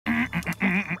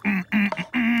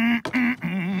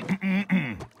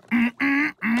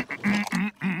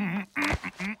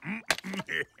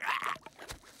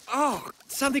Oh,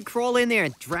 something crawl in there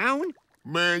and drown?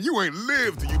 Man, you ain't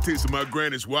lived till you tasted my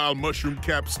granny's wild mushroom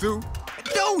cap stew.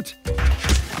 Don't!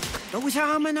 Those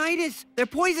are ammonitis. They're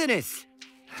poisonous.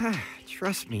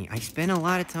 Trust me, I spent a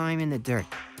lot of time in the dirt.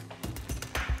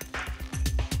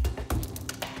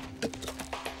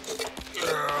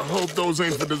 Hope those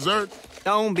ain't for dessert.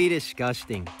 Don't be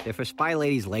disgusting. They're for Spy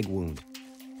Lady's leg wound.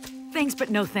 Thanks, but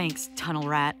no thanks, tunnel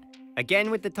rat. Again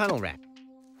with the tunnel rat.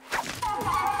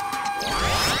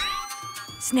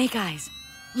 Snake Eyes,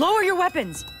 lower your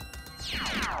weapons!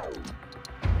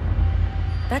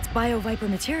 That's bio-viper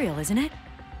material, isn't it?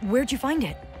 Where'd you find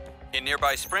it? In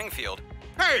nearby Springfield.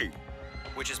 Hey!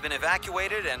 Which has been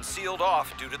evacuated and sealed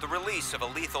off due to the release of a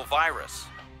lethal virus.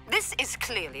 This is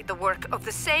clearly the work of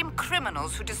the same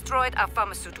criminals who destroyed our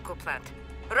pharmaceutical plant.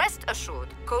 Rest assured,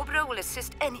 Cobra will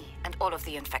assist any and all of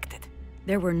the infected.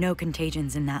 There were no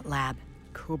contagions in that lab.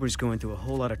 Cobra's going through a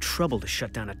whole lot of trouble to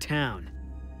shut down a town.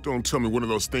 Don't tell me one of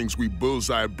those things we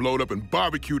bullseye blowed up and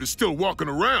barbecued is still walking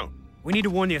around. We need to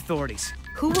warn the authorities.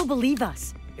 Who will believe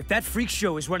us? If that freak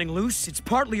show is running loose, it's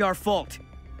partly our fault.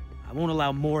 I won't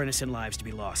allow more innocent lives to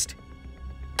be lost.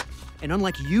 And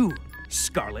unlike you,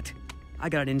 Scarlet, I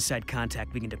got an inside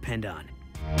contact we can depend on.